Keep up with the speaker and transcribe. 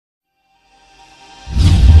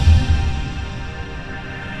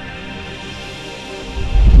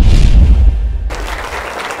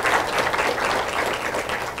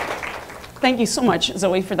Thank you so much,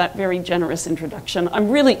 Zoe, for that very generous introduction. I'm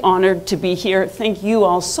really honored to be here. Thank you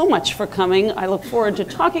all so much for coming. I look forward to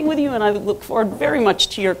talking with you, and I look forward very much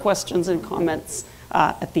to your questions and comments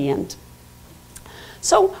at the end.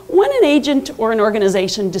 So when an agent or an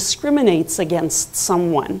organization discriminates against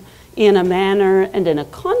someone in a manner and in a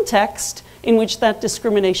context in which that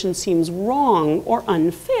discrimination seems wrong or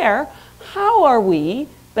unfair, how are we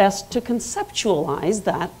best to conceptualize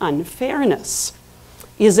that unfairness?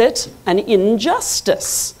 Is it an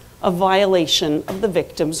injustice, a violation of the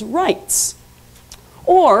victim's rights?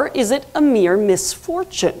 Or is it a mere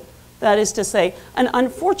misfortune? That is to say, an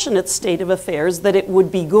unfortunate state of affairs that it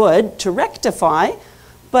would be good to rectify,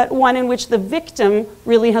 but one in which the victim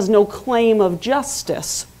really has no claim of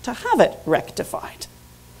justice to have it rectified.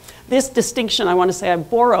 This distinction, I want to say, I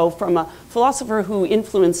borrow from a philosopher who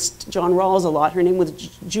influenced John Rawls a lot. Her name was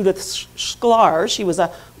Judith Shklar. She was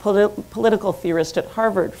a political theorist at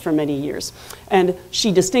Harvard for many years. And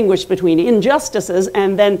she distinguished between injustices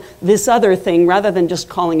and then this other thing. Rather than just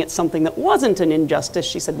calling it something that wasn't an injustice,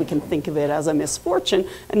 she said we can think of it as a misfortune.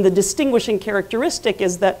 And the distinguishing characteristic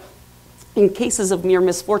is that in cases of mere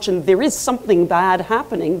misfortune, there is something bad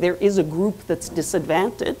happening. There is a group that's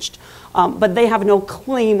disadvantaged, but they have no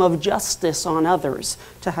claim of justice on others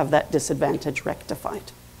to have that disadvantage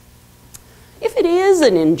rectified. If it is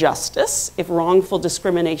an injustice, if wrongful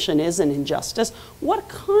discrimination is an injustice, what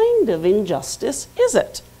kind of injustice is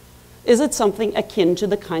it? Is it something akin to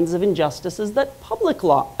the kinds of injustices that public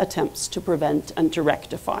law attempts to prevent and to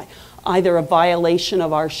rectify? Either a violation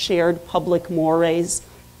of our shared public mores,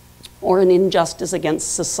 or an injustice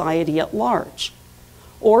against society at large?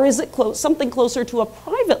 Or is it something closer to a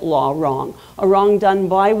private law wrong, a wrong done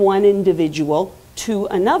by one individual to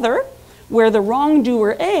another, where the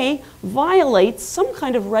wrongdoer A violates some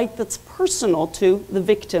kind of right that's personal to the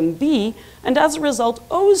victim B, and as a result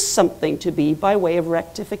owes something to B by way of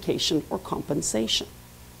rectification or compensation?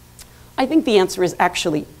 I think the answer is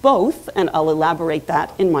actually both, and I'll elaborate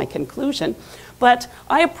that in my conclusion. But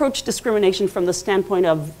I approach discrimination from the standpoint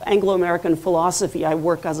of Anglo-American philosophy. I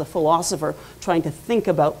work as a philosopher trying to think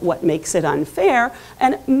about what makes it unfair.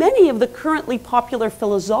 And many of the currently popular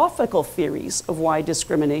philosophical theories of why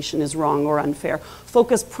discrimination is wrong or unfair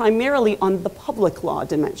focus primarily on the public law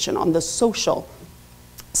dimension, on the social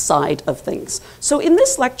side of things. So in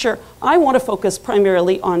this lecture, I want to focus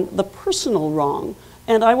primarily on the personal wrong.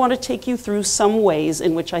 And I want to take you through some ways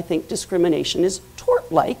in which I think discrimination is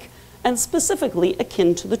tort-like, and specifically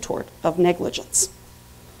akin to the tort of negligence.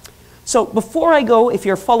 So before I go, if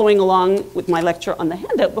you're following along with my lecture on the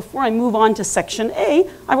handout, before I move on to section A,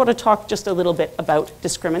 I want to talk just a little bit about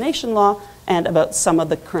discrimination law and about some of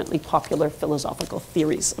the currently popular philosophical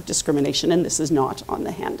theories of discrimination, and this is not on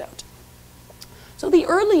the handout. So the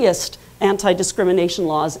earliest anti-discrimination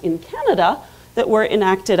laws in Canada that were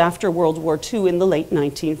enacted after World War II in the late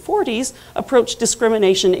 1940s approached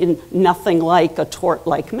discrimination in nothing like a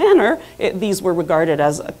tort-like manner. These were regarded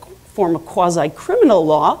as a form of quasi-criminal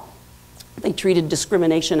law. They treated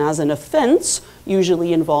discrimination as an offense,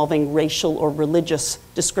 usually involving racial or religious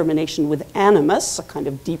discrimination with animus, a kind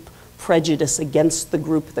of deep prejudice against the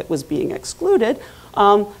group that was being excluded.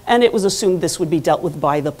 And it was assumed this would be dealt with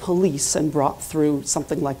by the police and brought through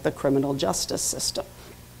something like the criminal justice system.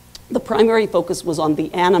 The primary focus was on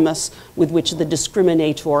the animus with which the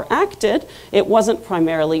discriminator acted. It wasn't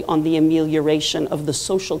primarily on the amelioration of the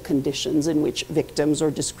social conditions in which victims or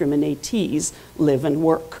discriminatees live and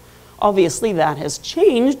work. Obviously, that has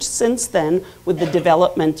changed since then with the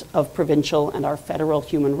development of provincial and our federal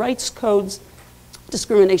human rights codes.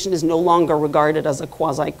 Discrimination is no longer regarded as a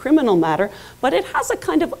quasi-criminal matter, but it has a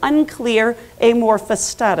kind of unclear, amorphous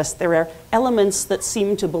status. There are elements that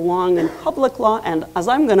seem to belong in public law, and as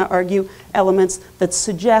I'm going to argue, elements that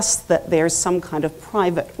suggest that there's some kind of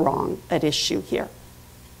private wrong at issue here.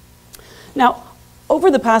 Now, over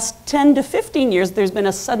the past 10 to 15 years, there's been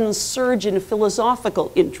a sudden surge in philosophical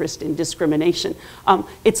interest in discrimination.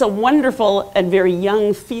 It's a wonderful and very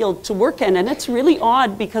young field to work in, and it's really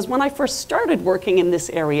odd because when I first started working in this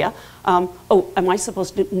area, oh, am I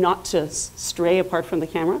supposed to not to stray apart from the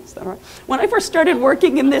camera? Is that all right? When I first started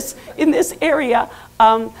working in this area,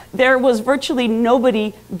 there was virtually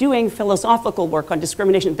nobody doing philosophical work on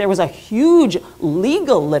discrimination. There was a huge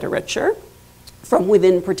legal literature from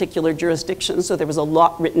within particular jurisdictions. So there was a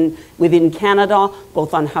lot written within Canada,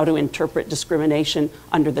 both on how to interpret discrimination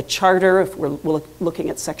under the Charter, if we're looking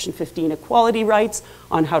at Section 15 equality rights,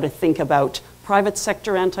 on how to think about private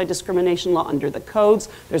sector anti-discrimination law under the codes.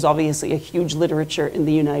 There's obviously a huge literature in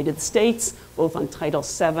the United States, both on Title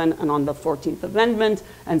VII and on the 14th Amendment,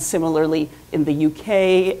 and similarly in the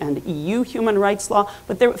UK and EU human rights law.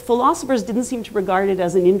 But philosophers didn't seem to regard it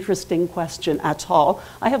as an interesting question at all.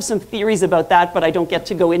 I have some theories about that, but I don't get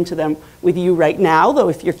to go into them with you right now, though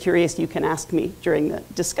if you're curious, you can ask me during the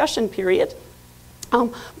discussion period.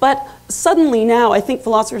 But suddenly now, I think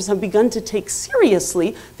philosophers have begun to take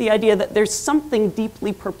seriously the idea that there's something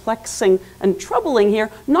deeply perplexing and troubling here,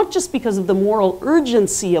 not just because of the moral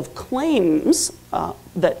urgency of claims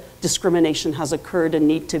that discrimination has occurred and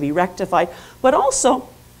need to be rectified, but also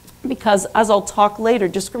because, as I'll talk later,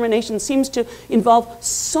 discrimination seems to involve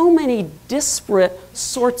so many disparate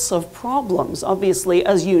sorts of problems. Obviously,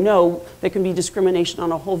 as you know, there can be discrimination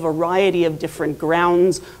on a whole variety of different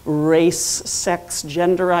grounds: race, sex,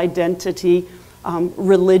 gender identity,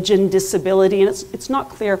 religion, disability, and it's not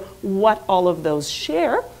clear what all of those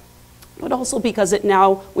share, but also because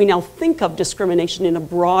we now think of discrimination in a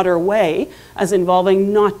broader way as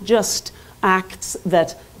involving not just acts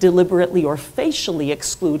that deliberately or facially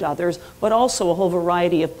exclude others, but also a whole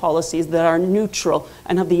variety of policies that are neutral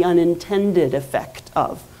and have the unintended effect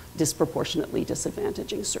of disproportionately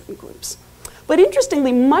disadvantaging certain groups. But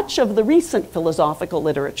interestingly, much of the recent philosophical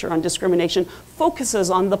literature on discrimination focuses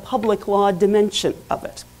on the public law dimension of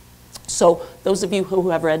it. So those of you who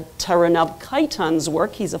have read Taranab Kaitan's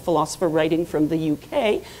work, he's a philosopher writing from the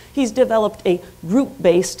UK, he's developed a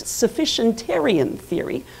group-based sufficientarian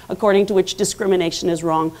theory, according to which discrimination is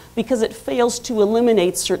wrong because it fails to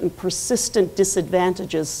eliminate certain persistent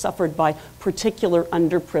disadvantages suffered by particular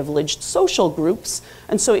underprivileged social groups,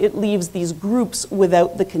 and so it leaves these groups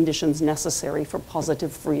without the conditions necessary for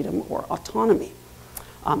positive freedom or autonomy.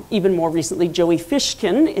 Even more recently, Joey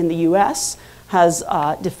Fishkin in the US has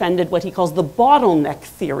defended what he calls the bottleneck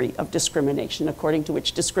theory of discrimination, according to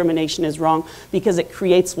which discrimination is wrong because it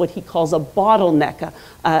creates what he calls a bottleneck,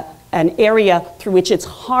 an area through which it's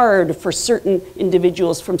hard for certain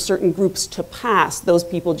individuals from certain groups to pass. Those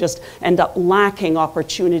people just end up lacking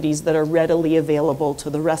opportunities that are readily available to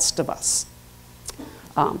the rest of us.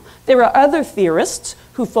 There are other theorists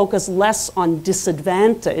who focus less on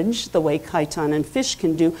disadvantage, the way Kaitan and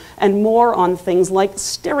Fishkin do, and more on things like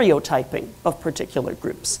stereotyping of particular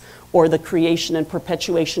groups, or the creation and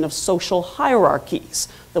perpetuation of social hierarchies,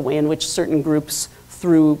 the way in which certain groups,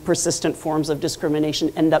 through persistent forms of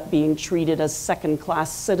discrimination, end up being treated as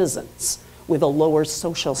second-class citizens with a lower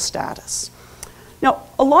social status. Now,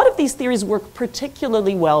 a lot of these theories work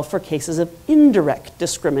particularly well for cases of indirect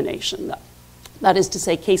discrimination. That is to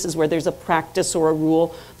say, cases where there's a practice or a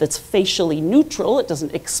rule that's facially neutral. It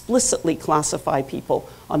doesn't explicitly classify people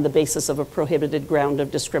on the basis of a prohibited ground of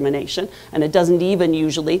discrimination, and it doesn't even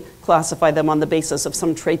usually classify them on the basis of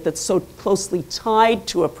some trait that's so closely tied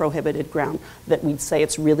to a prohibited ground that we'd say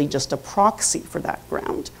it's really just a proxy for that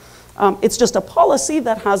ground. It's just a policy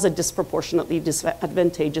that has a disproportionately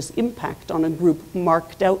disadvantageous impact on a group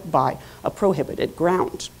marked out by a prohibited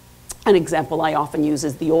ground. An example I often use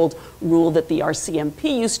is the old rule that the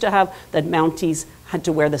RCMP used to have, that Mounties had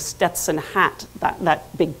to wear the Stetson hat,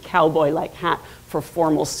 that big cowboy-like hat, for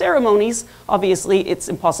formal ceremonies. Obviously, it's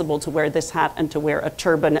impossible to wear this hat and to wear a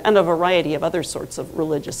turban and a variety of other sorts of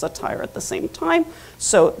religious attire at the same time.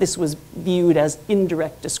 So this was viewed as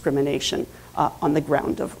indirect discrimination on the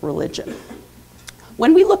ground of religion.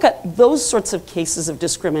 When we look at those sorts of cases of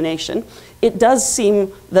discrimination, it does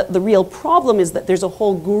seem that the real problem is that there's a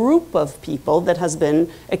whole group of people that has been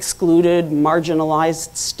excluded,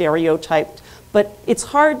 marginalized, stereotyped, but it's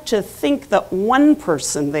hard to think that one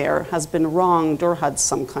person there has been wronged or had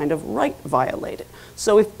some kind of right violated.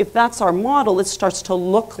 So if that's our model, it starts to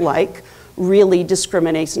look like really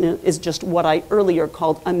discrimination is just what I earlier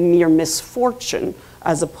called a mere misfortune,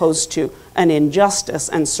 as opposed to an injustice,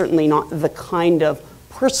 and certainly not the kind of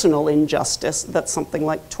personal injustice that something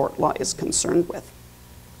like tort law is concerned with.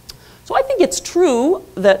 So I think it's true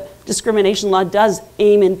that discrimination law does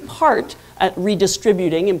aim in part at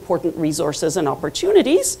redistributing important resources and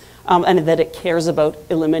opportunities, and that it cares about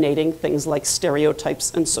eliminating things like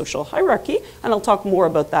stereotypes and social hierarchy, and I'll talk more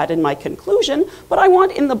about that in my conclusion, but I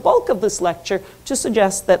want in the bulk of this lecture to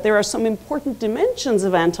suggest that there are some important dimensions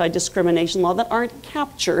of anti-discrimination law that aren't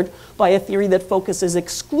captured by a theory that focuses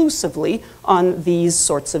exclusively on these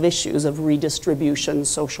sorts of issues of redistribution,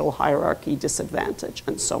 social hierarchy, disadvantage,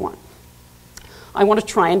 and so on. I want to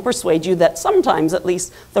try and persuade you that sometimes, at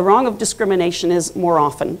least, the wrong of discrimination is more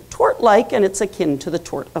often tort-like, and it's akin to the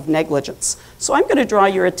tort of negligence. So I'm going to draw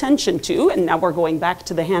your attention to, and now we're going back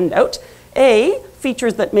to the handout, A,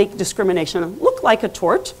 features that make discrimination look like a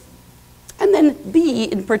tort, and then B,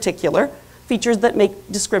 in particular, features that make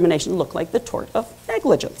discrimination look like the tort of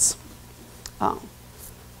negligence.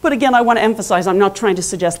 But again, I want to emphasize, I'm not trying to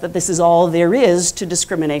suggest that this is all there is to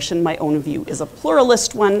discrimination. My own view is a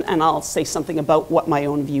pluralist one, and I'll say something about what my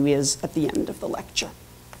own view is at the end of the lecture.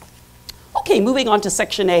 Okay, moving on to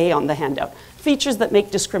section A on the handout, features that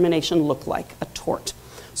make discrimination look like a tort.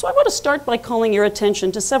 So I want to start by calling your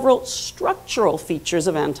attention to several structural features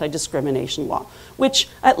of anti-discrimination law, which,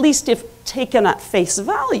 at least if taken at face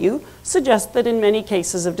value, suggest that in many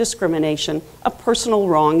cases of discrimination, a personal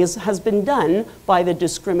wrong has been done by the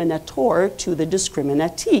discriminator to the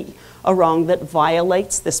discriminatee, a wrong that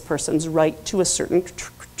violates this person's right to a certain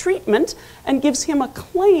treatment and gives him a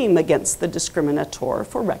claim against the discriminator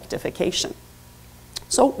for rectification.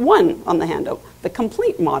 So 1 on the handout, the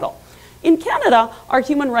complete model. In Canada, our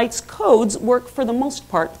human rights codes work for the most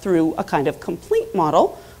part through a kind of complete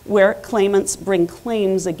model where claimants bring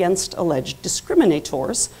claims against alleged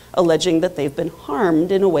discriminators, alleging that they've been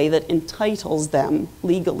harmed in a way that entitles them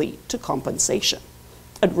legally to compensation.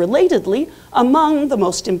 And relatedly, among the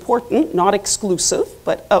most important, not exclusive,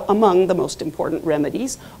 but among the most important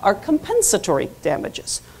remedies are compensatory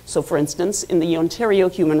damages. So for instance, in the Ontario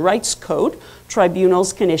Human Rights Code,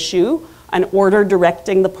 tribunals can issue an order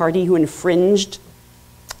directing the party who infringed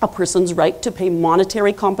a person's right to pay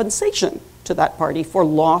monetary compensation to that party for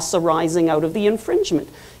loss arising out of the infringement,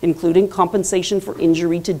 including compensation for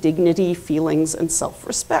injury to dignity, feelings, and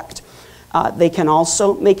self-respect. They can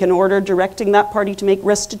also make an order directing that party to make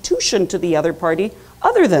restitution to the other party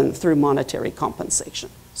other than through monetary compensation.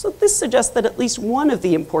 So this suggests that at least one of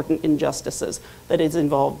the important injustices that is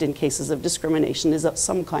involved in cases of discrimination is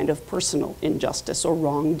some kind of personal injustice or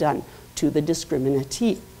wrong done to the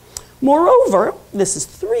discriminatee. Moreover, this is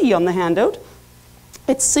 3 on the handout,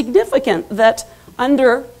 it's significant that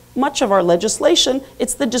under much of our legislation,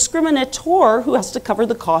 it's the discriminator who has to cover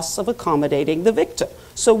the costs of accommodating the victim.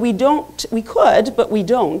 So we could, but we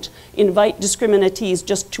don't, invite discriminatees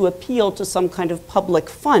just to appeal to some kind of public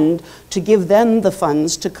fund to give them the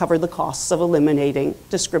funds to cover the costs of eliminating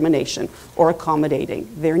discrimination or accommodating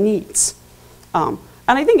their needs.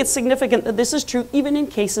 And I think it's significant that this is true even in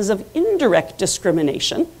cases of indirect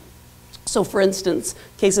discrimination. So for instance,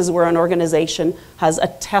 cases where an organization has a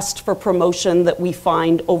test for promotion that we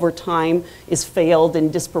find over time is failed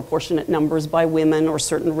in disproportionate numbers by women or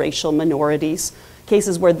certain racial minorities.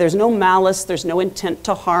 Cases where there's no malice, there's no intent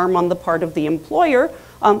to harm on the part of the employer.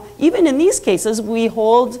 Even in these cases, we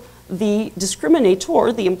hold the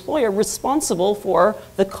discriminator, the employer, responsible for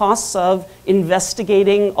the costs of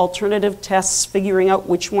investigating alternative tests, figuring out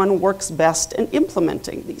which one works best, and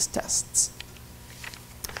implementing these tests.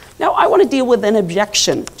 Now, I want to deal with an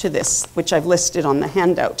objection to this, which I've listed on the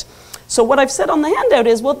handout. So what I've said on the handout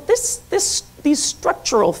is, well, these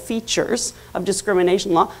structural features of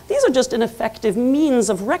discrimination law, these are just an effective means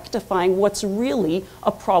of rectifying what's really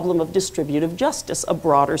a problem of distributive justice, a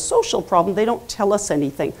broader social problem. They don't tell us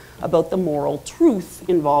anything about the moral truth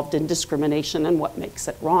involved in discrimination and what makes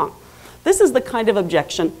it wrong. This is the kind of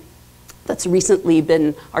objection that's recently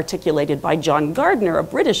been articulated by John Gardner, a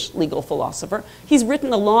British legal philosopher. He's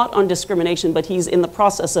written a lot on discrimination, but he's in the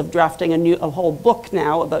process of drafting a whole book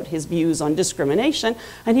now about his views on discrimination,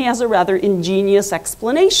 and he has a rather ingenious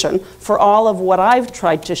explanation for all of what I've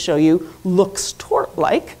tried to show you looks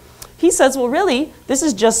tort-like. He says, well, really, this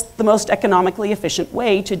is just the most economically efficient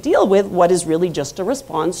way to deal with what is really just a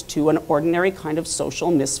response to an ordinary kind of social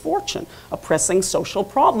misfortune, a pressing social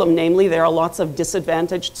problem. Namely, there are lots of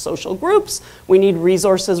disadvantaged social groups. We need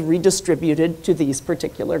resources redistributed to these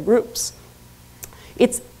particular groups.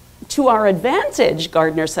 It's to our advantage,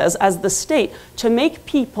 Gardner says, as the state, to make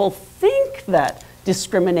people think that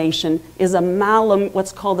discrimination is a malum,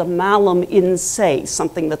 what's called a malum in se,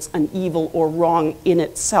 something that's an evil or wrong in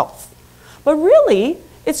itself. But really,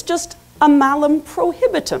 it's just a malum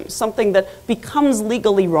prohibitum, something that becomes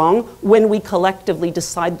legally wrong when we collectively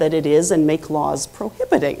decide that it is and make laws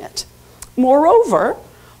prohibiting it. Moreover,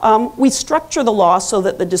 we structure the law so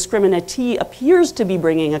that the discriminatee appears to be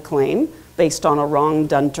bringing a claim based on a wrong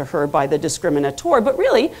done to her by the discriminator, but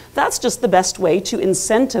really, that's just the best way to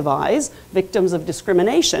incentivize victims of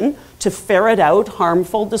discrimination to ferret out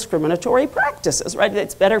harmful discriminatory practices, right?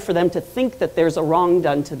 It's better for them to think that there's a wrong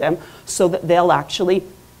done to them so that they'll actually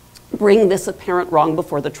bring this apparent wrong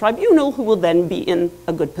before the tribunal, who will then be in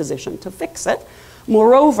a good position to fix it.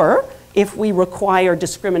 Moreover, if we require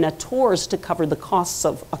discriminators to cover the costs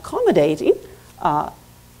of accommodating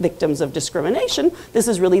victims of discrimination, this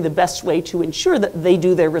is really the best way to ensure that they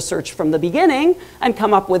do their research from the beginning and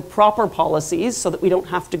come up with proper policies so that we don't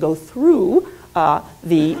have to go through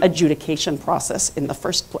the adjudication process in the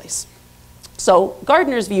first place. So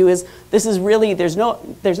Gardner's view is this is really, there's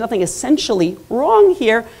nothing essentially wrong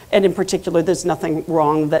here, and in particular, there's nothing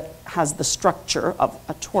wrong that has the structure of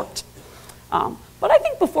a tort. But I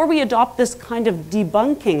think before we adopt this kind of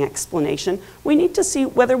debunking explanation, we need to see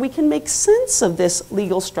whether we can make sense of this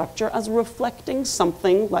legal structure as reflecting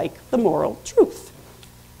something like the moral truth.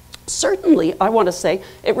 Certainly, I want to say,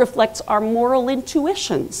 it reflects our moral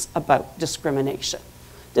intuitions about discrimination.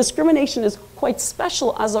 Discrimination is quite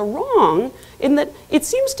special as a wrong in that it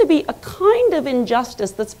seems to be a kind of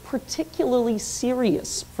injustice that's particularly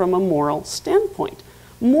serious from a moral standpoint.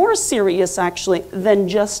 More serious, actually, than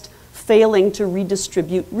just failing to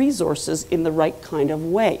redistribute resources in the right kind of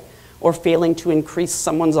way, or failing to increase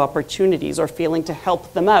someone's opportunities, or failing to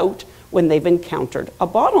help them out when they've encountered a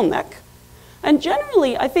bottleneck. And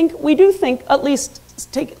generally, I think we do think, at least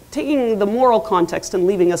taking the moral context and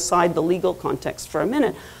leaving aside the legal context for a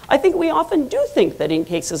minute, I think we often do think that in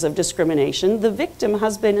cases of discrimination, the victim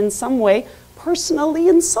has been in some way personally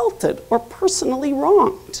insulted or personally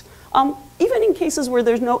wronged, even in cases where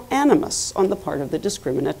there's no animus on the part of the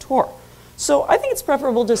discriminator. So I think it's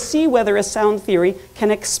preferable to see whether a sound theory can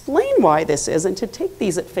explain why this is and to take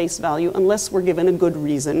these at face value unless we're given a good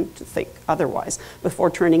reason to think otherwise, before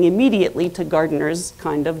turning immediately to Gardner's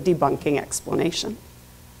kind of debunking explanation.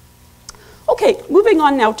 Okay, moving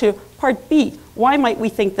on now to part B. Why might we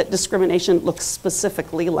think that discrimination looks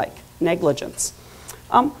specifically like negligence?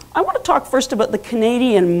 I want to talk first about the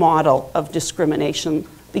Canadian model of discrimination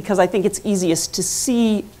because I think it's easiest to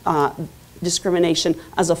see discrimination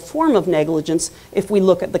as a form of negligence if we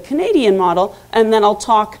look at the Canadian model, and then I'll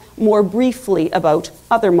talk more briefly about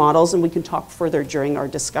other models, and we can talk further during our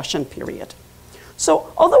discussion period.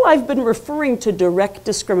 So, although I've been referring to direct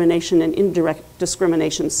discrimination and indirect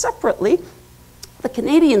discrimination separately, the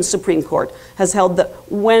Canadian Supreme Court has held that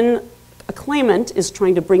when a claimant is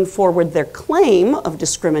trying to bring forward their claim of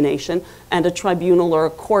discrimination and a tribunal or a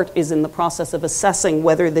court is in the process of assessing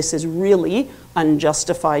whether this is really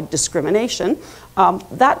unjustified discrimination,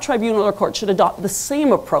 that tribunal or court should adopt the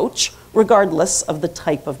same approach regardless of the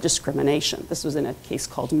type of discrimination. This was in a case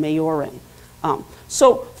called Mayorin.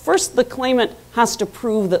 So first, the claimant has to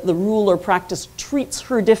prove that the rule or practice treats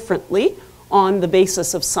her differently on the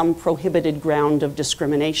basis of some prohibited ground of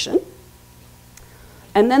discrimination.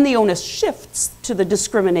 And then the onus shifts to the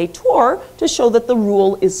discriminator to show that the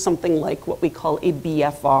rule is something like what we call a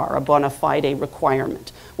BFR, a bona fide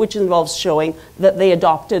requirement, which involves showing that they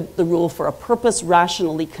adopted the rule for a purpose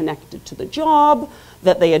rationally connected to the job,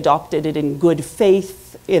 that they adopted it in good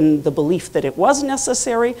faith in the belief that it was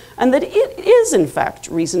necessary, and that it is, in fact,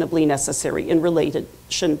 reasonably necessary in relation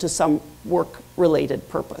to some work-related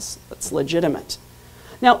purpose that's legitimate.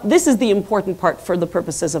 Now, this is the important part for the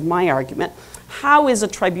purposes of my argument. How is a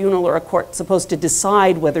tribunal or a court supposed to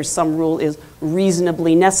decide whether some rule is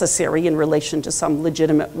reasonably necessary in relation to some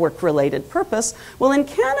legitimate work-related purpose? Well, in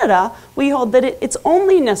Canada, we hold that it's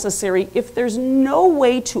only necessary if there's no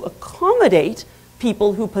way to accommodate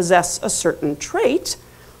people who possess a certain trait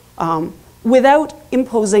without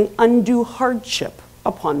imposing undue hardship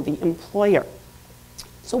upon the employer.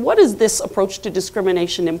 So what does this approach to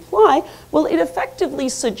discrimination imply? Well, it effectively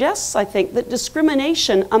suggests, I think, that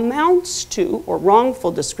discrimination amounts to, or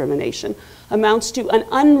wrongful discrimination, amounts to an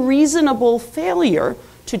unreasonable failure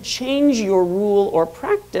to change your rule or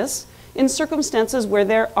practice in circumstances where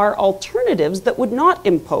there are alternatives that would not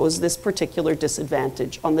impose this particular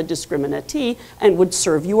disadvantage on the discriminatee and would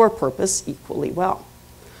serve your purpose equally well.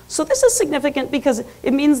 So this is significant because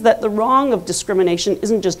it means that the wrong of discrimination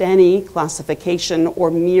isn't just any classification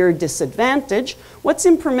or mere disadvantage. What's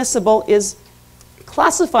impermissible is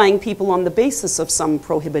classifying people on the basis of some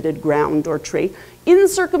prohibited ground or trait in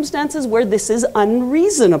circumstances where this is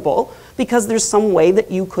unreasonable because there's some way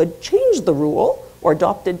that you could change the rule or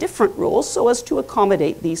adopt a different rule so as to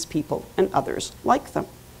accommodate these people and others like them.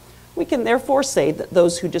 We can therefore say that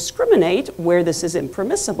those who discriminate where this is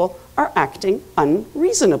impermissible are acting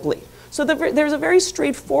unreasonably. So there's a very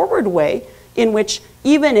straightforward way in which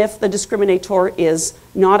even if the discriminator is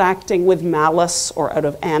not acting with malice or out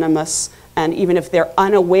of animus, and even if they're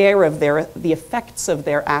unaware of the effects of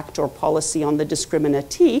their act or policy on the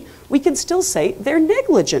discriminatee, we can still say they're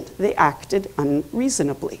negligent. They acted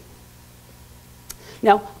unreasonably.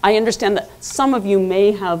 Now, I understand that some of you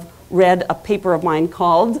may have read a paper of mine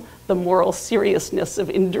called The Moral Seriousness of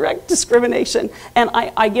Indirect Discrimination. And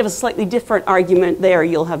I give a slightly different argument there,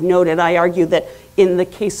 you'll have noted. I argue that in the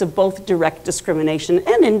case of both direct discrimination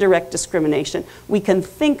and indirect discrimination, we can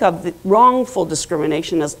think of the wrongful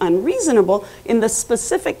discrimination as unreasonable in the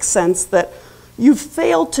specific sense that You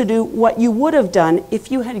failed to do what you would have done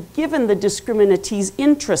if you had given the discriminatee's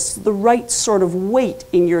interests the right sort of weight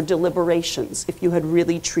in your deliberations, if you had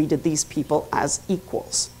really treated these people as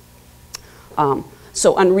equals.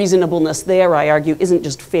 So unreasonableness there, I argue, isn't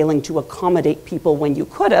just failing to accommodate people when you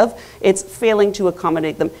could have, it's failing to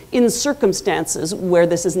accommodate them in circumstances where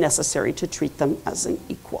this is necessary to treat them as an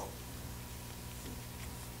equal.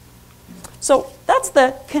 So that's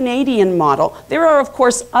the Canadian model. There are, of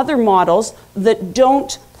course, other models that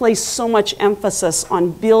don't place so much emphasis on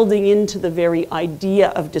building into the very idea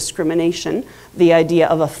of discrimination, the idea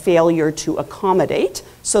of a failure to accommodate.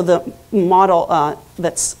 So the model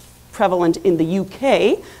that's prevalent in the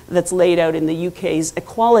UK, that's laid out in the UK's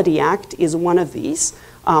Equality Act, is one of these.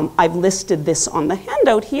 I've listed this on the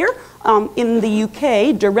handout here. In the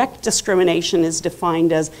UK, direct discrimination is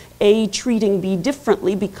defined as A, treating B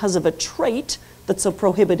differently because of a trait that's a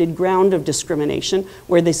prohibited ground of discrimination,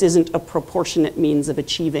 where this isn't a proportionate means of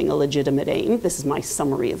achieving a legitimate aim. This is my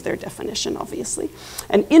summary of their definition, obviously.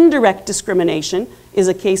 And indirect discrimination is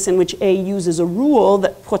a case in which A uses a rule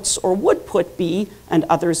that puts or would put B and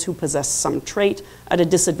others who possess some trait at a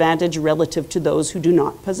disadvantage relative to those who do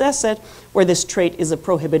not possess it, where this trait is a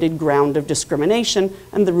prohibited ground of discrimination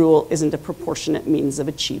and the rule isn't a proportionate means of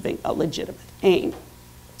achieving a legitimate aim.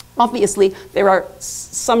 Obviously, there are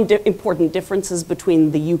some important differences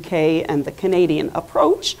between the UK and the Canadian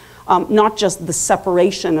approach, not just the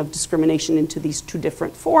separation of discrimination into these two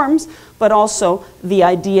different forms, but also the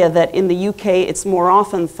idea that in the UK it's more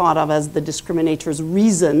often thought of as the discriminator's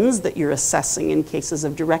reasons that you're assessing in cases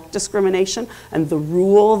of direct discrimination and the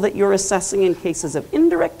rule that you're assessing in cases of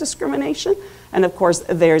indirect discrimination. And of course,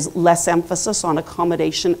 there's less emphasis on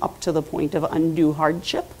accommodation up to the point of undue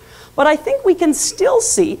hardship. But I think we can still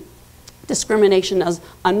see discrimination as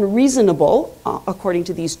unreasonable, according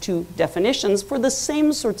to these two definitions, for the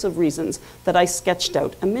same sorts of reasons that I sketched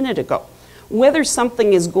out a minute ago. Whether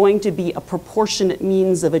something is going to be a proportionate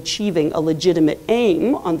means of achieving a legitimate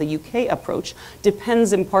aim on the UK approach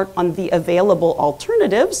depends in part on the available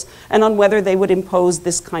alternatives and on whether they would impose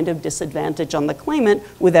this kind of disadvantage on the claimant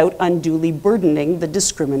without unduly burdening the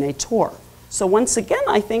discriminator. So once again,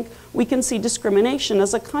 I think we can see discrimination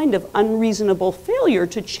as a kind of unreasonable failure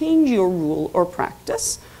to change your rule or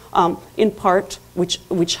practice, in part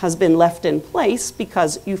which has been left in place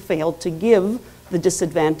because you failed to give the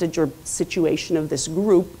disadvantage or situation of this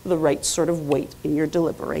group the right sort of weight in your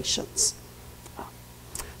deliberations.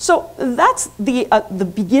 So that's the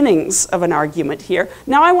beginnings of an argument here.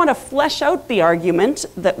 Now I want to flesh out the argument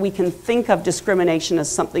that we can think of discrimination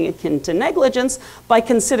as something akin to negligence by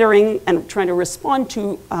considering and trying to respond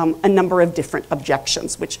to a number of different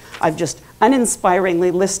objections, which I've just uninspiringly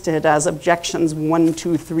listed as objections 1,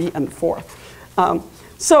 2, 3, and 4.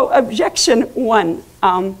 So objection 1.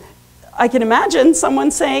 I can imagine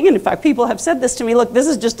someone saying, and in fact people have said this to me, look, this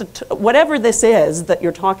is just whatever this is that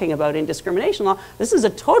you're talking about in discrimination law, this is a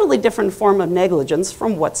totally different form of negligence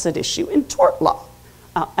from what's at issue in tort law,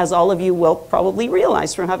 as all of you will probably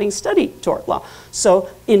realize from having studied tort law. So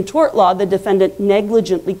in tort law, the defendant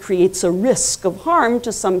negligently creates a risk of harm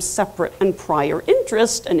to some separate and prior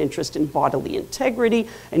interest, an interest in bodily integrity,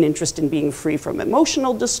 an interest in being free from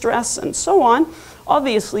emotional distress, and so on.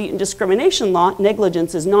 Obviously, in discrimination law,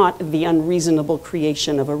 negligence is not the unreasonable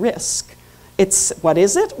creation of a risk. What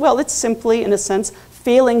is it? Well, it's simply, in a sense,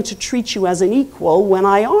 failing to treat you as an equal when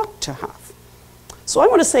I ought to have. So I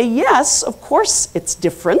want to say, yes, of course it's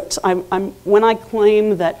different. When I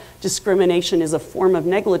claim that discrimination is a form of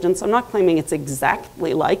negligence, I'm not claiming it's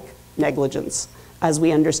exactly like negligence as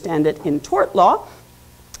we understand it in tort law.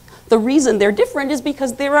 The reason they're different is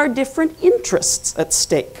because there are different interests at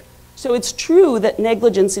stake. So it's true that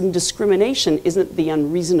negligence in discrimination isn't the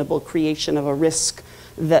unreasonable creation of a risk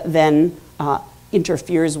that then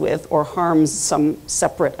interferes with or harms some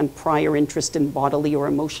separate and prior interest in bodily or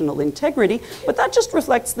emotional integrity, but that just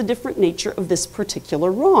reflects the different nature of this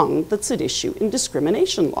particular wrong that's at issue in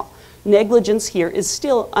discrimination law. Negligence here is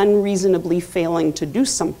still unreasonably failing to do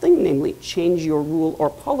something, namely change your rule or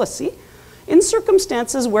policy, in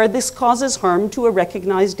circumstances where this causes harm to a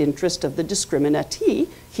recognized interest of the discriminatee.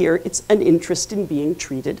 Here it's an interest in being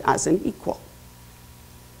treated as an equal.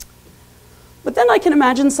 But then I can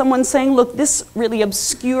imagine someone saying, look, this really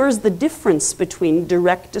obscures the difference between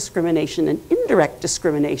direct discrimination and indirect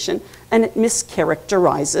discrimination, and it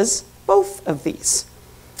mischaracterizes both of these.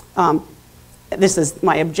 This is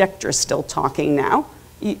my objector still talking now.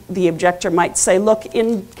 The objector might say, look,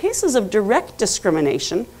 in cases of direct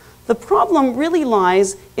discrimination, the problem really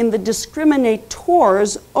lies in the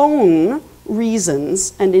discriminator's own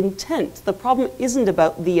reasons and intent. The problem isn't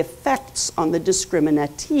about the effects on the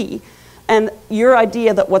discriminatee. And your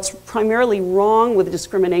idea that what's primarily wrong with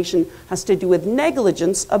discrimination has to do with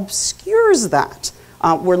negligence obscures that.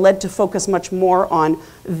 We're led to focus much more on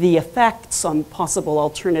the effects on possible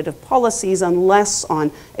alternative policies and less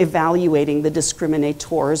on evaluating the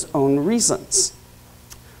discriminator's own reasons.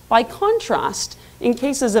 By contrast, in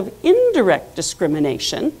cases of indirect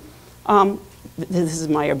discrimination, this is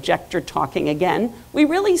my objector talking again, we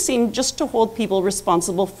really seem just to hold people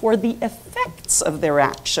responsible for the effects of their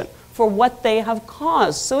action, for what they have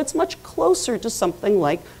caused. So it's much closer to something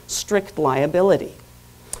like strict liability.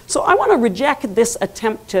 So I want to reject this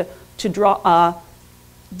attempt to draw a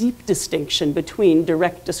deep distinction between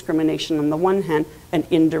direct discrimination on the one hand and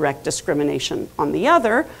indirect discrimination on the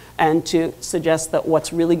other, and to suggest that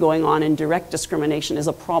what's really going on in direct discrimination is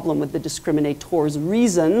a problem with the discriminator's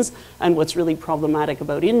reasons, and what's really problematic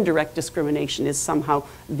about indirect discrimination is somehow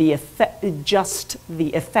just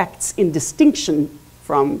the effects in distinction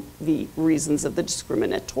from the reasons of the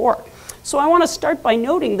discriminator. So I want to start by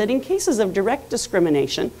noting that in cases of direct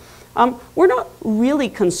discrimination, we're not really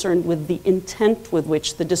concerned with the intent with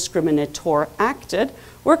which the discriminator acted.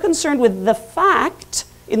 We're concerned with the fact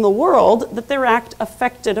in the world that their act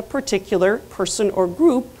affected a particular person or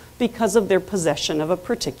group because of their possession of a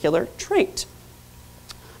particular trait.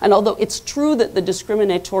 And although it's true that the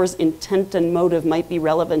discriminator's intent and motive might be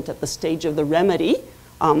relevant at the stage of the remedy,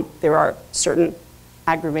 there are certain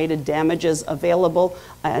aggravated damages available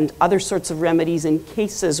and other sorts of remedies in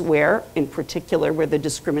cases where, in particular, where the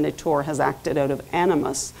discriminator has acted out of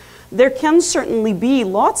animus. There can certainly be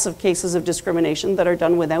lots of cases of discrimination that are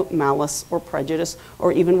done without malice or prejudice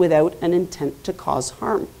or even without an intent to cause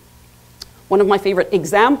harm. One of my favorite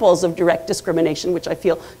examples of direct discrimination, which I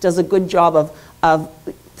feel does a good job of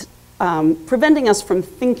preventing us from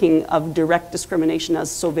thinking of direct discrimination as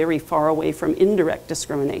so very far away from indirect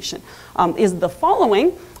discrimination, is the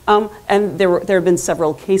following. And there have been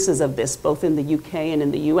several cases of this, both in the UK and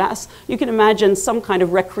in the US. You can imagine some kind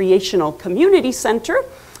of recreational community center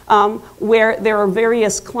where there are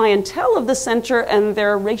various clientele of the center and there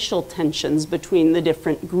are racial tensions between the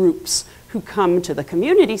different groups who come to the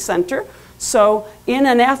community center. So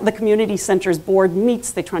the community center's board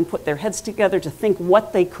meets, they try and put their heads together to think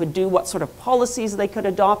what they could do, what sort of policies they could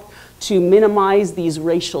adopt to minimize these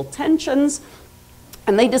racial tensions.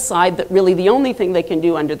 And they decide that really the only thing they can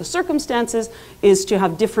do under the circumstances is to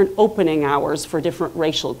have different opening hours for different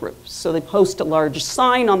racial groups. So they post a large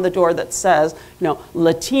sign on the door that says,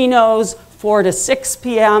 Latinos 4 to 6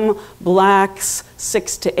 p.m., blacks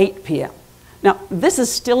 6 to 8 p.m. Now, this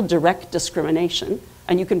is still direct discrimination.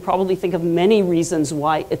 And you can probably think of many reasons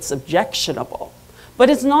why it's objectionable. But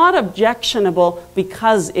it's not objectionable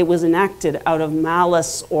because it was enacted out of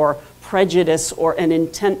malice or prejudice or an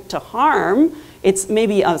intent to harm. It's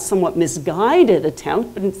maybe a somewhat misguided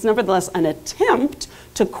attempt, but it's nevertheless an attempt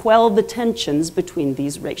to quell the tensions between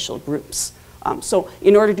these racial groups. So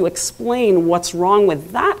in order to explain what's wrong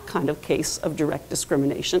with that kind of case of direct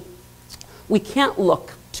discrimination, we can't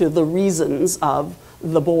look to the reasons of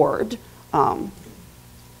the board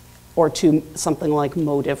or to something like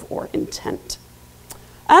motive or intent.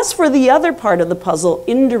 As for the other part of the puzzle,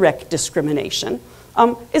 indirect discrimination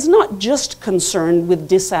is not just concerned with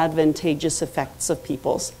disadvantageous effects of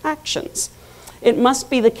people's actions. It must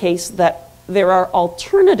be the case that there are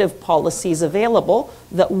alternative policies available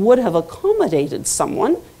that would have accommodated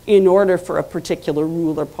someone in order for a particular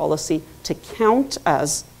rule or policy to count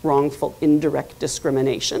as wrongful indirect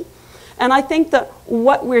discrimination. And I think that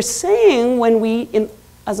what we're saying when we,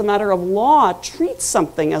 as a matter of law, treat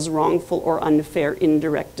something as wrongful or unfair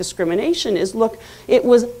indirect discrimination is, look, it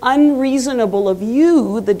was unreasonable of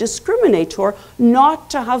you, the discriminator,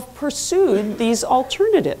 not to have pursued these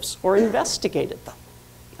alternatives or investigated them.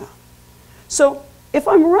 So if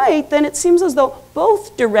I'm right, then it seems as though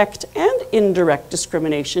both direct and indirect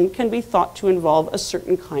discrimination can be thought to involve a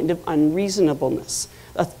certain kind of unreasonableness,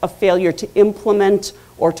 a failure to implement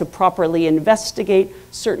or to properly investigate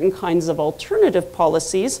certain kinds of alternative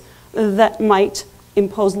policies that might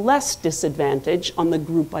impose less disadvantage on the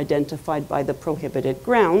group identified by the prohibited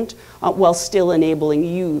ground, while still enabling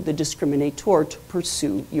you, the discriminator, to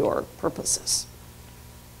pursue your purposes.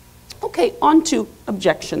 Okay, on to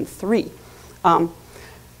objection 3.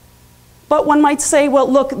 But one might say, well,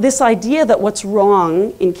 look, this idea that what's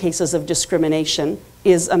wrong in cases of discrimination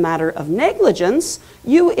is a matter of negligence,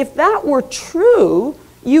 if that were true,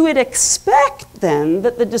 you would expect then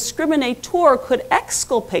that the discriminator could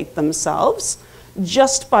exculpate themselves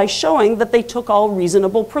just by showing that they took all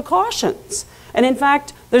reasonable precautions. And in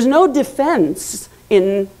fact, there's no defense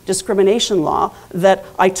in discrimination law that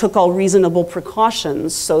I took all reasonable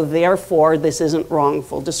precautions, so therefore this isn't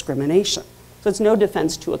wrongful discrimination. So it's no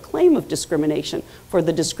defense to a claim of discrimination for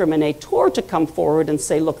the discriminator to come forward and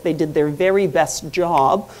say, look, they did their very best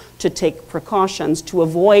job to take precautions to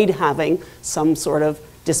avoid having some sort of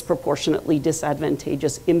disproportionately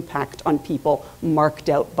disadvantageous impact on people marked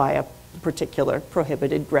out by a particular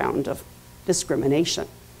prohibited ground of discrimination.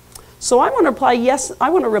 So I want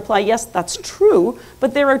to reply, yes, that's true,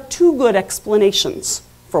 but there are two good explanations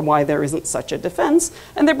for why there isn't such a defense,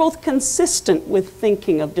 and they're both consistent with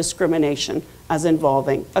thinking of discrimination as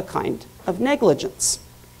involving a kind of negligence.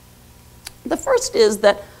 The first is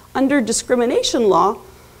that under discrimination law,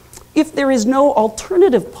 if there is no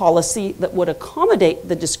alternative policy that would accommodate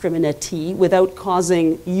the discriminatee without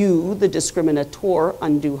causing you, the discriminator,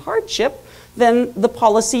 undue hardship, then the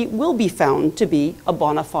policy will be found to be a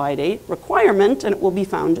bona fide requirement, and it will be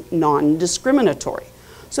found non-discriminatory.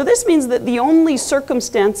 So this means that the only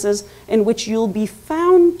circumstances in which you'll be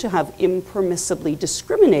found to have impermissibly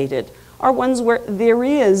discriminated are ones where there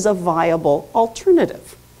is a viable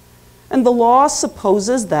alternative. And the law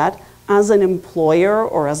supposes that as an employer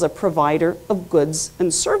or as a provider of goods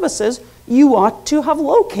and services, you ought to have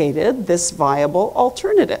located this viable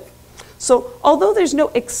alternative. So although there's no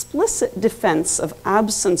explicit defense of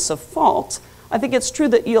absence of fault, I think it's true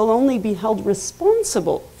that you'll only be held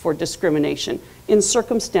responsible for discrimination in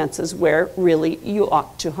circumstances where really you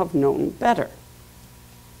ought to have known better.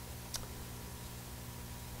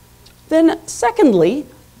 Then secondly,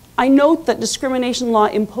 I note that discrimination law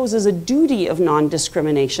imposes a duty of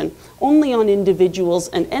non-discrimination only on individuals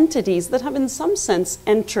and entities that have in some sense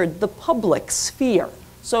entered the public sphere.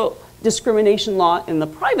 So discrimination law in the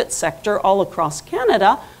private sector all across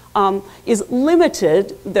Canada is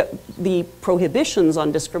limited, the prohibitions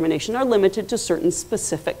on discrimination are limited to certain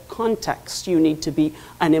specific contexts. You need to be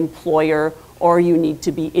an employer, or you need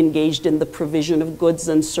to be engaged in the provision of goods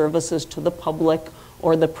and services to the public,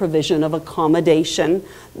 or the provision of accommodation.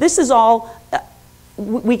 This is all,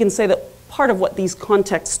 we can say that part of what these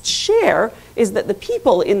contexts share is that the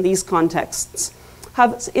people in these contexts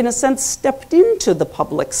have, in a sense, stepped into the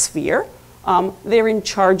public sphere. They're in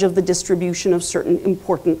charge of the distribution of certain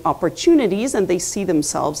important opportunities, and they see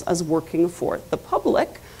themselves as working for the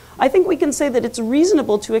public. I think we can say that it's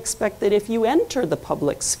reasonable to expect that if you enter the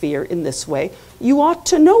public sphere in this way, you ought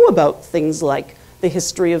to know about things like the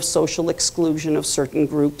history of social exclusion of certain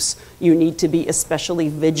groups. You need to be especially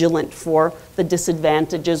vigilant for the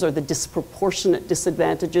disadvantages or the disproportionate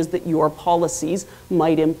disadvantages that your policies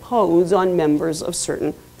might impose on members of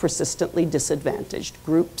certain persistently disadvantaged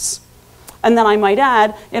groups. And then I might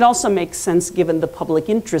add, it also makes sense given the public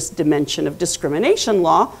interest dimension of discrimination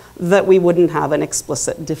law that we wouldn't have an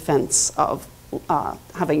explicit defense of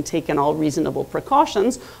having taken all reasonable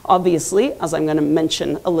precautions. Obviously, as I'm going to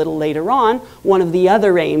mention a little later on, one of the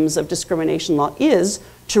other aims of discrimination law is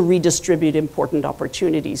to redistribute important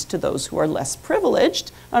opportunities to those who are less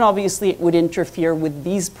privileged, and obviously it would interfere with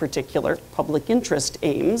these particular public interest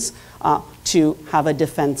aims to have a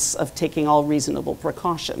defense of taking all reasonable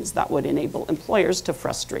precautions. That would enable employers to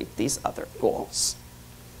frustrate these other goals.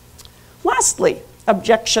 Lastly,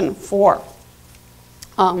 objection 4.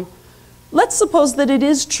 Let's suppose that it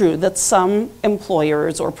is true that some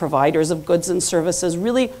employers or providers of goods and services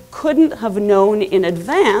really couldn't have known in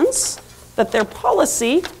advance that their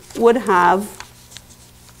policy would have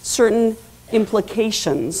certain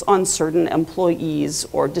implications on certain employees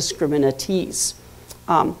or discriminatees.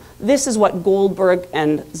 This is what Goldberg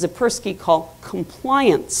and Zipursky call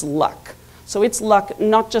compliance luck. So it's luck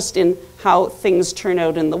not just in how things turn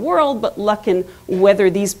out in the world, but luck in whether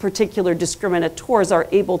these particular discriminators are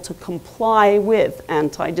able to comply with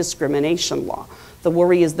anti-discrimination law. The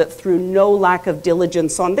worry is that through no lack of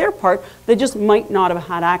diligence on their part, they just might not have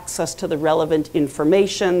had access to the relevant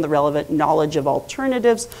information, the relevant knowledge of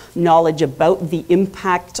alternatives, knowledge about the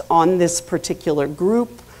impact on this particular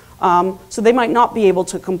group. So they might not be able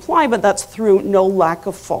to comply, but that's through no lack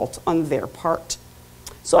of fault on their part.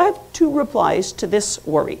 So I have two replies to this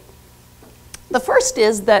worry. The first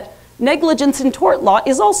is that negligence in tort law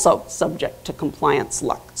is also subject to compliance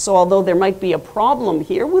luck. So although there might be a problem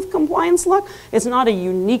here with compliance luck, it's not a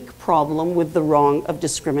unique problem with the wrong of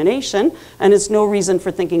discrimination, and it's no reason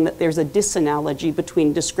for thinking that there's a disanalogy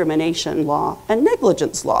between discrimination law and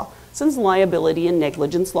negligence law, since liability in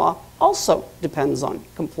negligence law also depends on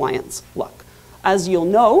compliance luck. As you'll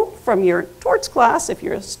know from your torts class, if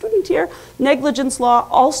you're a student here, negligence law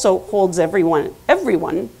also holds everyone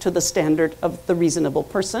to the standard of the reasonable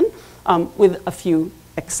person, with a few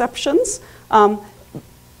exceptions.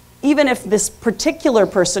 even if this particular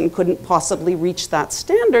person couldn't possibly reach that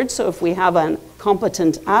standard, so if we have a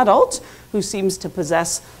competent adult who seems to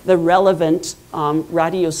possess the relevant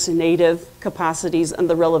ratiocinative capacities and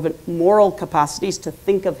the relevant moral capacities to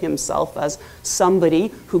think of himself as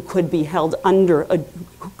somebody who could be held under,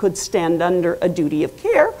 who could stand under a duty of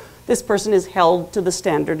care, this person is held to the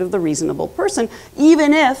standard of the reasonable person,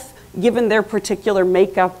 even if, given their particular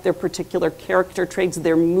makeup, their particular character traits,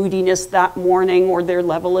 their moodiness that morning, or their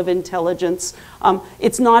level of intelligence,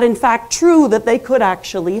 it's not in fact true that they could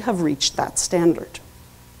actually have reached that standard.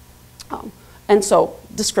 And so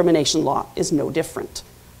discrimination law is no different.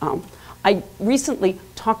 I recently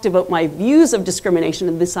talked about my views of discrimination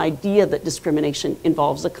and this idea that discrimination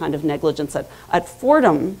involves a kind of negligence at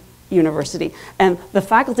Fordham University. And the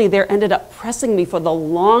faculty there ended up pressing me for the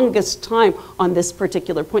longest time on this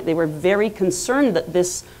particular point. They were very concerned that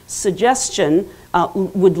this suggestion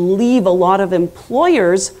would leave a lot of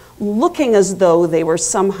employers looking as though they were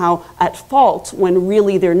somehow at fault when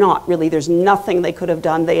really they're not. Really, there's nothing they could have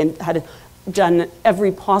done. They had done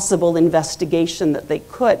every possible investigation that they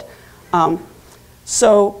could. I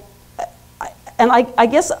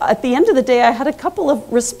guess at the end of the day, I had a couple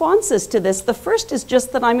of responses to this. The first is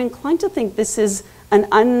just that I'm inclined to think this is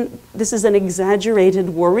an exaggerated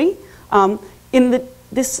worry. In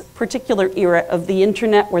this particular era of the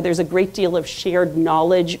internet, where there's a great deal of shared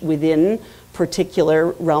knowledge within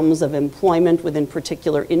particular realms of employment, within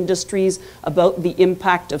particular industries, about the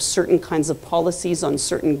impact of certain kinds of policies on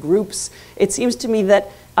certain groups, it seems to me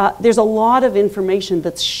that there's a lot of information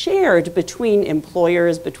that's shared between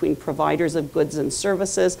employers, between providers of goods and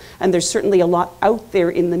services, and there's certainly a lot out there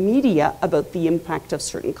in the media about the impact of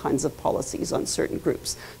certain kinds of policies on certain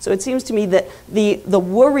groups. So it seems to me that the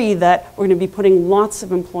worry that we're going to be putting lots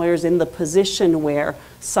of employers in the position where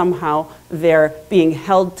somehow they're being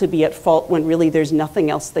held to be at fault when really there's nothing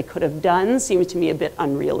else they could have done seems to me a bit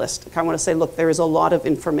unrealistic. I want to say, look, there is a lot of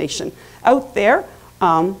information out there.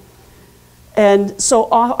 And so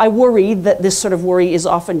I worry that this sort of worry is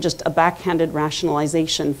often just a backhanded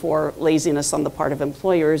rationalization for laziness on the part of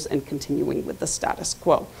employers and continuing with the status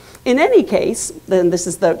quo. In any case, then this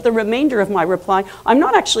is the remainder of my reply, I'm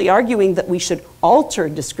not actually arguing that we should alter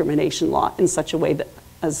discrimination law in such a way that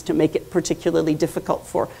as to make it particularly difficult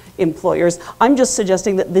for employers. I'm just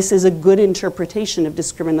suggesting that this is a good interpretation of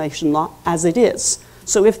discrimination law as it is.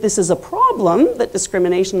 So if this is a problem, that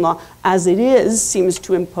discrimination law as it is seems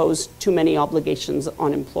to impose too many obligations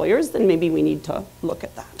on employers, then maybe we need to look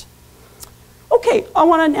at that. Okay, I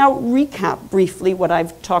want to now recap briefly what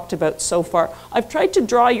I've talked about so far. I've tried to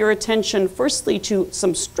draw your attention firstly to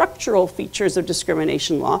some structural features of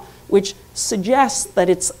discrimination law, which suggests that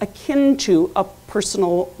it's akin to a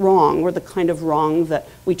personal wrong, or the kind of wrong that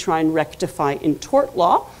we try and rectify in tort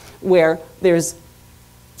law, where there's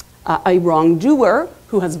a wrongdoer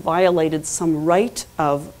who has violated some right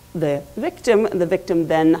of the victim, and the victim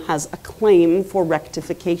then has a claim for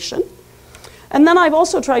rectification. And then I've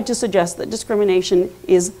also tried to suggest that discrimination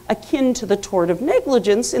is akin to the tort of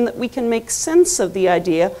negligence in that we can make sense of the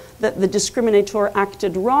idea that the discriminator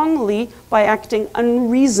acted wrongly by acting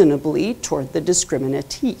unreasonably toward the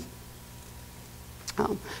discriminatee.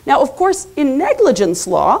 Now, of course, in negligence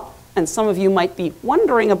law, and some of you might be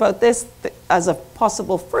wondering about this as a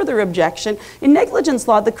possible further objection, in negligence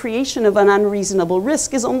law, the creation of an unreasonable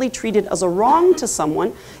risk is only treated as a wrong to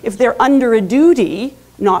someone if they're under a duty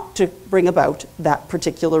not to bring about that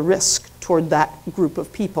particular risk toward that group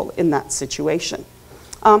of people in that situation.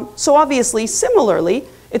 So obviously, similarly,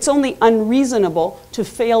 it's only unreasonable to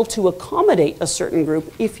fail to accommodate a certain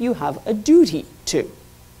group if you have a duty to.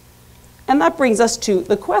 And that brings us to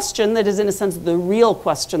the question that is, in a sense, the real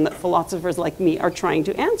question that philosophers like me are trying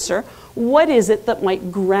to answer. What is it that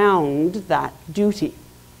might ground that duty?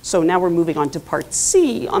 So now we're moving on to part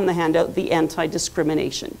C on the handout, the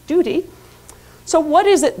anti-discrimination duty. So what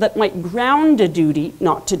is it that might ground a duty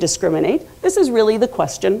not to discriminate? This is really the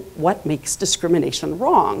question, what makes discrimination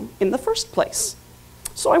wrong in the first place?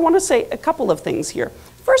 So I want to say a couple of things here.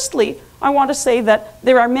 Firstly, I want to say that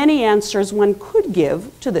there are many answers one could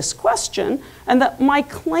give to this question, and that my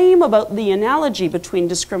claim about the analogy between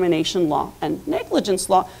discrimination law and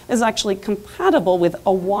negligence law is actually compatible with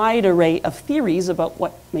a wide array of theories about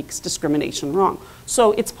what makes discrimination wrong.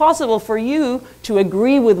 So it's possible for you to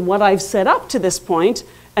agree with what I've set up to this point,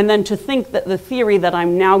 and then to think that the theory that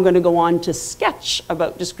I'm now going to go on to sketch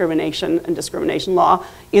about discrimination and discrimination law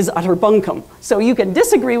is utter bunkum. So you can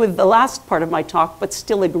disagree with the last part of my talk, but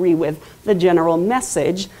still agree with the general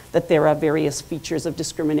message that there are various features of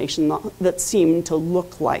discrimination law that seem to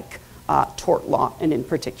look like tort law, and in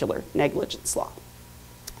particular, negligence law.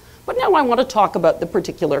 But now I want to talk about the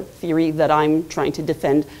particular theory that I'm trying to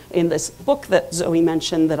defend in this book that Zoe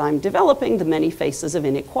mentioned that I'm developing, The Many Faces of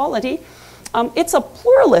Inequality. It's a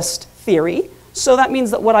pluralist theory, so that means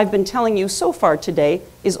that what I've been telling you so far today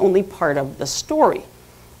is only part of the story.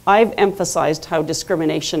 I've emphasized how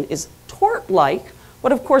discrimination is tort-like,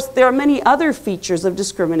 but of course there are many other features of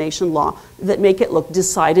discrimination law that make it look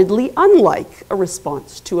decidedly unlike a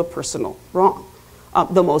response to a personal wrong.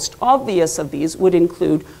 The most obvious of these would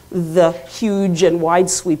include the huge and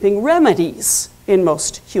wide-sweeping remedies in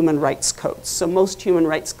most human rights codes. So most human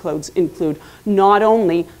rights codes include not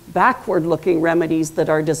only backward-looking remedies that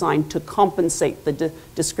are designed to compensate the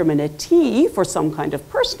discriminatee for some kind of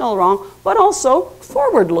personal wrong, but also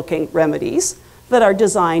forward-looking remedies that are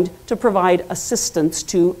designed to provide assistance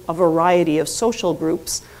to a variety of social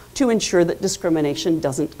groups to ensure that discrimination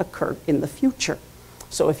doesn't occur in the future.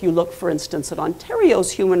 So if you look, for instance, at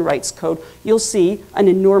Ontario's Human Rights Code, you'll see an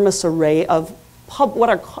enormous array of what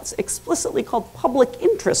are explicitly called public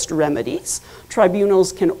interest remedies.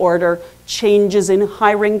 Tribunals can order changes in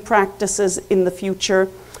hiring practices in the future.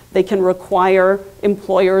 They can require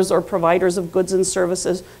employers or providers of goods and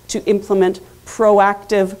services to implement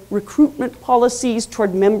proactive recruitment policies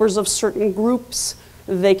toward members of certain groups.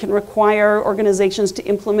 They can require organizations to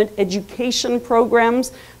implement education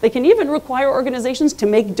programs. They can even require organizations to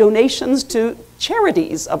make donations to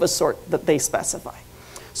charities of a sort that they specify.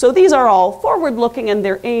 So these are all forward-looking, and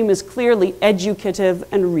their aim is clearly educative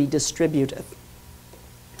and redistributive.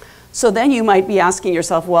 So then you might be asking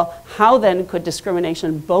yourself, well, how then could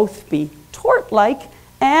discrimination both be tort-like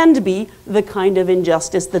and be the kind of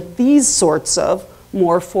injustice that these sorts of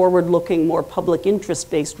more forward-looking, more public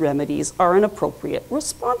interest-based remedies are an appropriate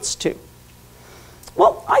response to?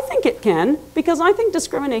 Well, I think it can, because I think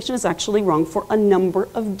discrimination is actually wrong for a number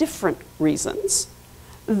of different reasons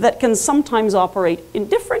that can sometimes operate in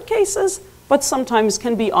different cases, but sometimes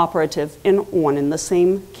can be operative in one and the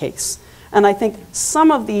same case. And I think some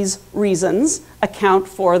of these reasons account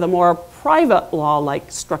for the more private law-like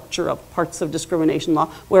structure of parts of discrimination law,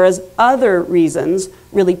 whereas other reasons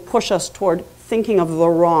really push us toward thinking of the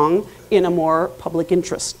wrong in a more public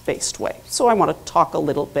interest-based way. So I want to talk a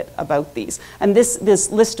little bit about these. And this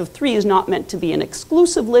list of 3 is not meant to be an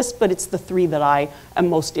exclusive list, but it's the 3 that I am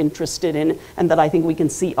most interested in and that I think we can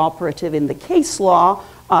see operative in the case law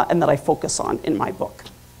and that I focus on in my book.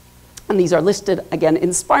 And these are listed, again,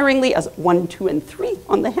 inspiringly as 1, 2, and 3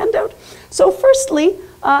 on the handout. So firstly,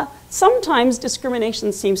 sometimes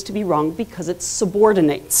discrimination seems to be wrong because it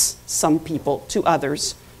subordinates some people to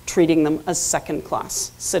others, treating them as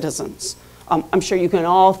second-class citizens. I'm sure you can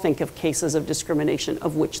all think of cases of discrimination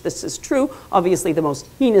of which this is true. Obviously, the most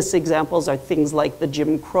heinous examples are things like the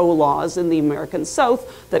Jim Crow laws in the American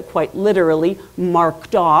South that quite literally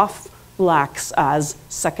marked off blacks as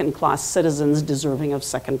second-class citizens deserving of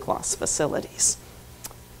second-class facilities.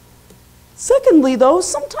 Secondly, though,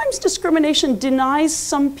 sometimes discrimination denies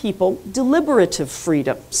some people deliberative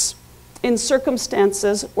freedoms in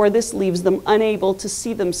circumstances where this leaves them unable to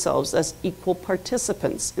see themselves as equal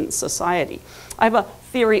participants in society. I have a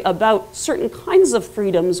theory about certain kinds of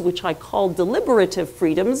freedoms which I call deliberative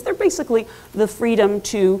freedoms. They're basically the freedom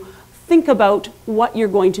to think about what you're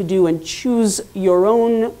going to do and choose your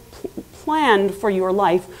own plan for your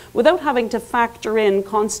life without having to factor in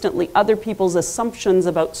constantly other people's assumptions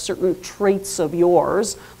about certain traits of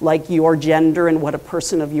yours, like your gender and what a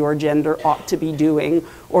person of your gender ought to be doing,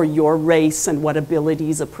 or your race and what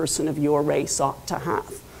abilities a person of your race ought to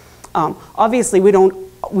have. Obviously, we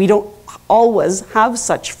don't always have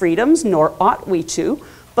such freedoms, nor ought we to,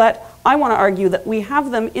 but I want to argue that we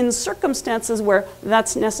have them in circumstances where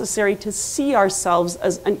that's necessary to see ourselves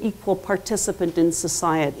as an equal participant in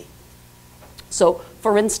society. So,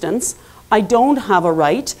 for instance, I don't have a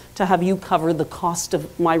right to have you cover the cost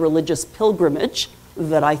of my religious pilgrimage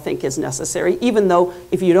that I think is necessary, even though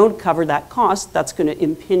if you don't cover that cost, that's going to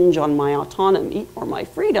impinge on my autonomy or my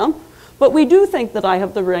freedom. But we do think that I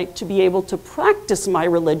have the right to be able to practice my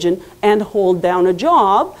religion and hold down a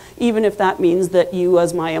job, even if that means that you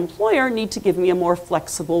as my employer need to give me a more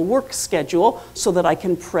flexible work schedule so that I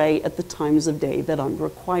can pray at the times of day that I'm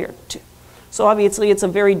required to. So obviously it's a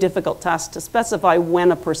very difficult task to specify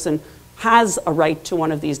when a person has a right to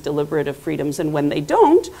one of these deliberative freedoms and when they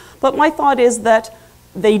don't, but my thought is that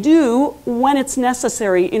they do when it's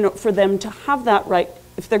necessary for them to have that right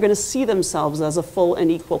if they're going to see themselves as a full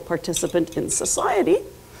and equal participant in society.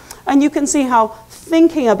 And you can see how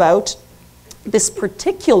thinking about this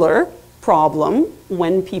particular problem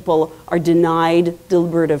when people are denied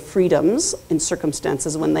deliberative freedoms in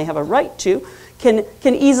circumstances when they have a right to, can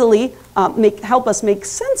easily help us make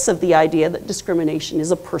sense of the idea that discrimination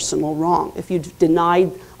is a personal wrong. If you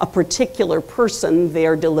denied a particular person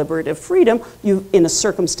their deliberative freedom, in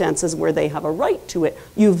circumstances where they have a right to it,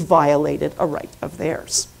 you've violated a right of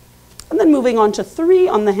theirs. And then moving on to 3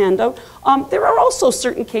 on the handout, there are also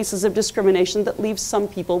certain cases of discrimination that leave some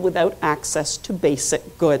people without access to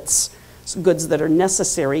basic goods, goods that are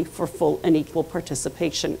necessary for full and equal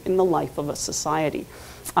participation in the life of a society.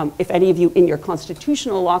 If any of you in your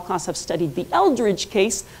constitutional law class have studied the Eldridge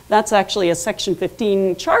case, that's actually a Section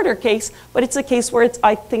 15 charter case, but it's a case where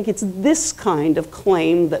I think it's this kind of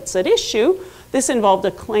claim that's at issue. This involved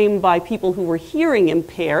a claim by people who were hearing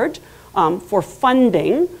impaired for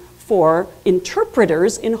funding for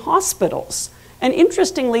interpreters in hospitals. And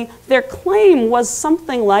interestingly, their claim was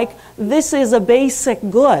something like, this is a basic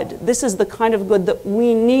good. This is the kind of good that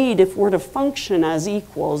we need if we're to function as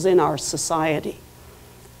equals in our society.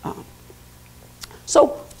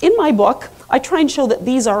 So in my book, I try and show that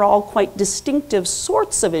these are all quite distinctive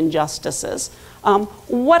sorts of injustices.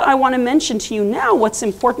 What I want to mention to you now, what's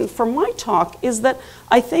important for my talk, is that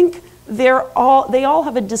I think they all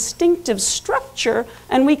have a distinctive structure,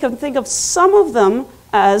 and we can think of some of them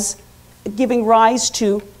as giving rise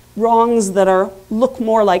to wrongs that look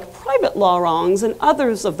more like private law wrongs, and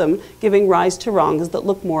others of them giving rise to wrongs that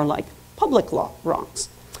look more like public law wrongs.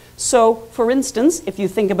 So, for instance, if you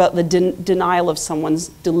think about the denial of someone's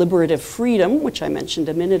deliberative freedom, which I mentioned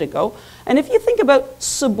a minute ago, and if you think about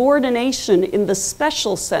subordination in the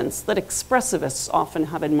special sense that expressivists often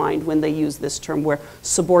have in mind when they use this term, where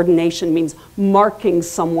subordination means marking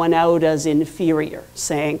someone out as inferior,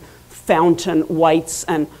 saying fountain whites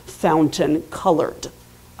and fountain colored.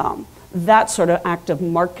 That sort of act of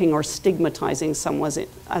marking or stigmatizing someone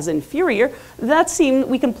as inferior,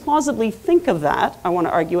 we can plausibly think of that, I want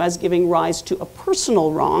to argue, as giving rise to a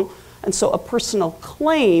personal wrong, and so a personal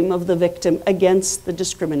claim of the victim against the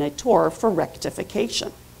discriminator for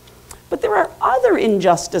rectification. But there are other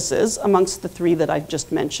injustices amongst the 3 that I've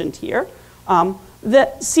just mentioned here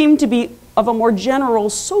that seem to be of a more general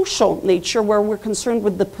social nature, where we're concerned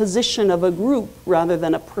with the position of a group rather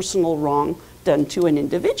than a personal wrong done to an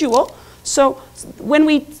individual. So when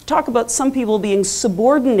we talk about some people being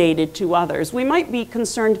subordinated to others, we might be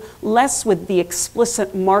concerned less with the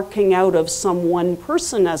explicit marking out of some one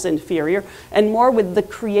person as inferior, and more with the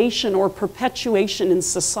creation or perpetuation in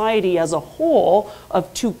society as a whole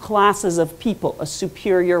of 2 classes of people, a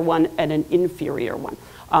superior one and an inferior one.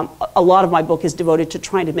 A lot of my book is devoted to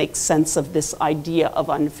trying to make sense of this idea of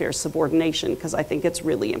unfair subordination, because I think it's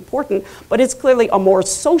really important, but it's clearly a more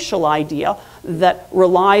social idea that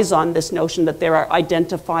relies on this notion that there are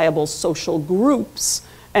identifiable social groups,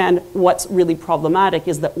 and what's really problematic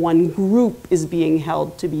is that one group is being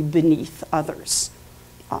held to be beneath others.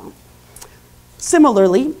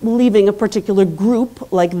 Similarly, leaving a particular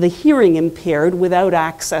group, like the hearing impaired, without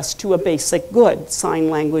access to a basic good, sign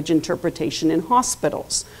language interpretation in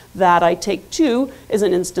hospitals. That, I take too, is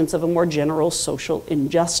an instance of a more general social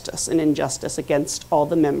injustice, an injustice against all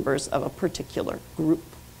the members of a particular group.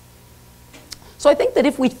 So I think that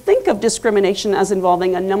if we think of discrimination as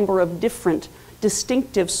involving a number of different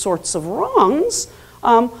distinctive sorts of wrongs,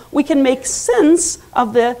 we can make sense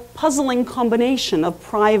of the puzzling combination of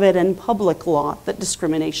private and public law that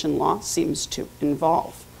discrimination law seems to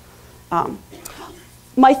involve.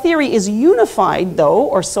 My theory is unified, though,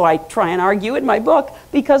 or so I try and argue in my book,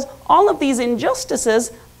 because all of these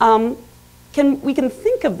injustices, we can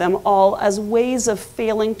think of them all as ways of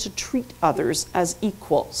failing to treat others as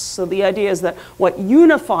equals. So the idea is that what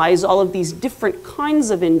unifies all of these different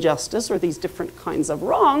kinds of injustice, or these different kinds of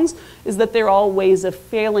wrongs, is that they're all ways of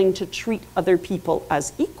failing to treat other people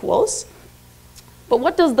as equals. But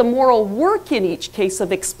what does the moral work in each case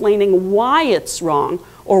of explaining why it's wrong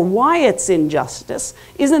or why it's injustice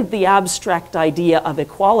isn't the abstract idea of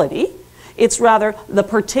equality. It's rather the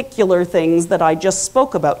particular things that I just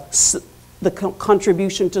spoke about. The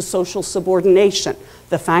contribution to social subordination,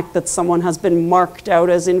 the fact that someone has been marked out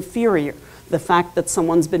as inferior, the fact that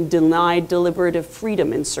someone's been denied deliberative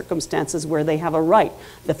freedom in circumstances where they have a right,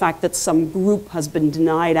 the fact that some group has been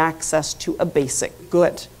denied access to a basic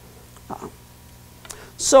good.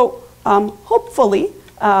 Hopefully,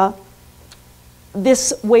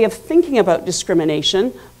 this way of thinking about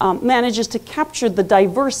discrimination manages to capture the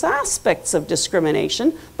diverse aspects of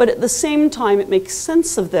discrimination, but at the same time it makes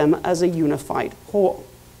sense of them as a unified whole.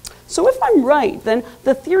 So if I'm right, then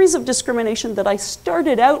the theories of discrimination that I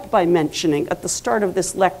started out by mentioning at the start of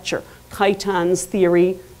this lecture, Reibetanz's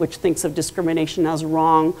theory, which thinks of discrimination as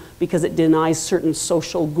wrong because it denies certain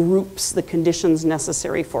social groups the conditions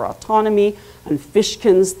necessary for autonomy, and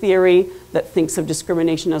Fishkin's theory that thinks of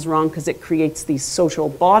discrimination as wrong because it creates these social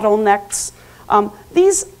bottlenecks.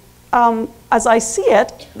 As I see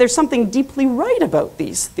it, there's something deeply right about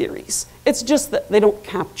these theories. It's just that they don't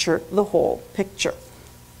capture the whole picture.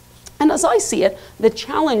 And as I see it, the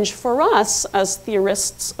challenge for us as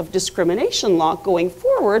theorists of discrimination law going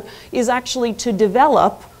forward is actually to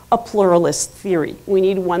develop a pluralist theory. We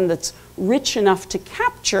need one that's rich enough to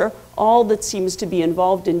capture all that seems to be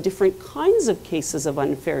involved in different kinds of cases of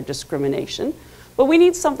unfair discrimination, but we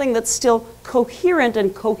need something that's still coherent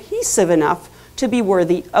and cohesive enough to be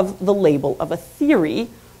worthy of the label of a theory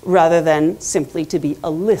rather than simply to be a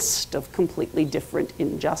list of completely different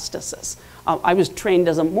injustices. I was trained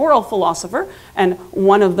as a moral philosopher, and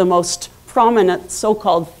one of the most prominent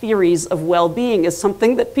so-called theories of well-being is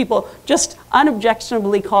something that people just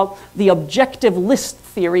unobjectionably call the objective list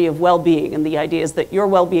theory of well-being. And the idea is that your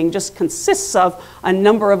well-being just consists of a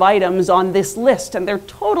number of items on this list, and they're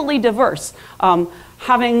totally diverse.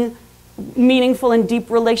 Having meaningful and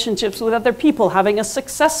deep relationships with other people, having a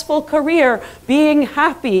successful career, being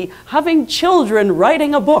happy, having children,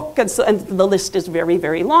 writing a book, and the list is very,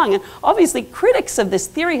 very long. And obviously critics of this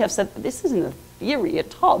theory have said, this isn't a theory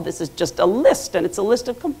at all, this is just a list, and it's a list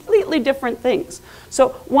of completely different things. So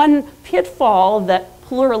one pitfall that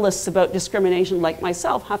pluralists about discrimination like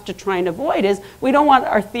myself have to try and avoid is we don't want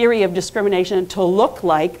our theory of discrimination to look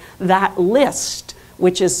like that list,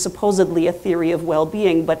 which is supposedly a theory of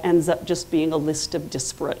well-being, but ends up just being a list of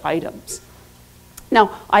disparate items.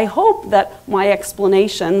 Now, I hope that my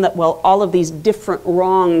explanation that, well, all of these different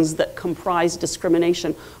wrongs that comprise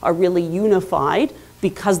discrimination are really unified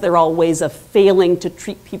because they're all ways of failing to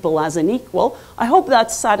treat people as an equal, I hope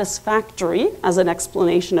that's satisfactory as an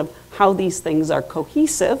explanation of how these things are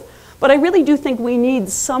cohesive. But I really do think we need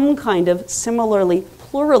some kind of similarly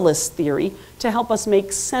pluralist theory to help us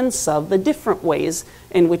make sense of the different ways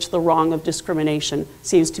in which the wrong of discrimination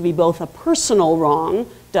seems to be both a personal wrong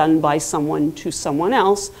done by someone to someone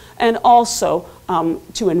else, and also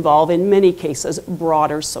to involve, in many cases,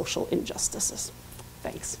 broader social injustices.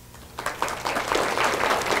 Thanks.